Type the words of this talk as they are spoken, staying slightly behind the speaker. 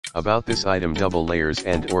About this item: double layers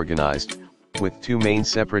and organized, with two main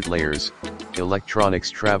separate layers.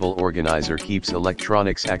 Electronics travel organizer keeps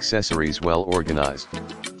electronics accessories well organized.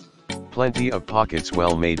 Plenty of pockets,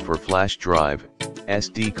 well made for flash drive,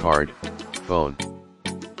 SD card, phone.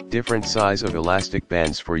 Different size of elastic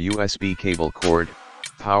bands for USB cable cord,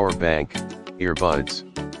 power bank, earbuds.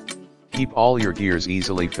 Keep all your gears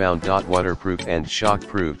easily found. Waterproof and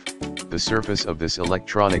shockproof. The surface of this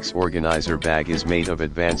electronics organizer bag is made of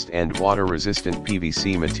advanced and water-resistant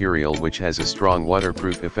PVC material, which has a strong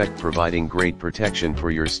waterproof effect, providing great protection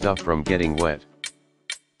for your stuff from getting wet.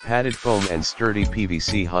 Padded foam and sturdy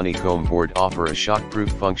PVC honeycomb board offer a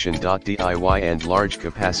shockproof function. DIY and large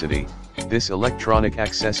capacity. This electronic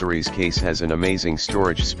accessories case has an amazing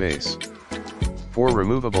storage space. 4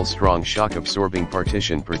 removable strong shock-absorbing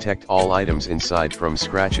partition protect all items inside from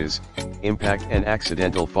scratches, impact and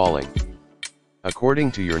accidental falling.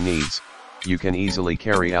 According to your needs, you can easily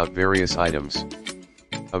carry out various items.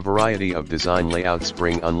 A variety of design layouts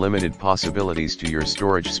bring unlimited possibilities to your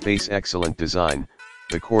storage space. Excellent design.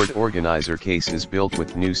 The cord organizer case is built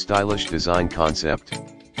with new stylish design concept.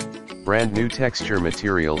 Brand new texture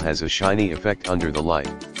material has a shiny effect under the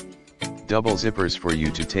light. Double zippers for you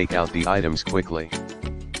to take out the items quickly.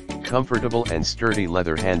 Comfortable and sturdy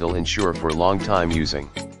leather handle ensure for long time using.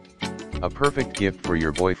 A perfect gift for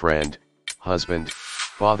your boyfriend, husband,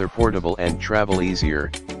 father. Portable and travel easier.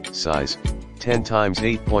 Size 10 x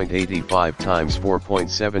 8.85 x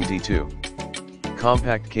 4.72.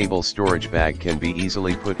 Compact cable storage bag can be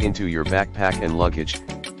easily put into your backpack and luggage,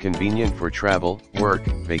 convenient for travel, work,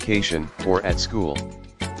 vacation, or at school.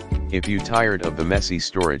 If you tired of the messy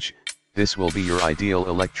storage, this will be your ideal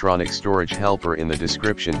electronic storage helper. In the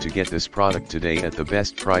description to get this product today at the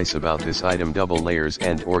best price. About this item: double layers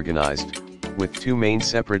and organized, with two main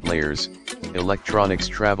separate layers. Electronics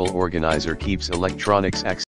travel organizer keeps electronics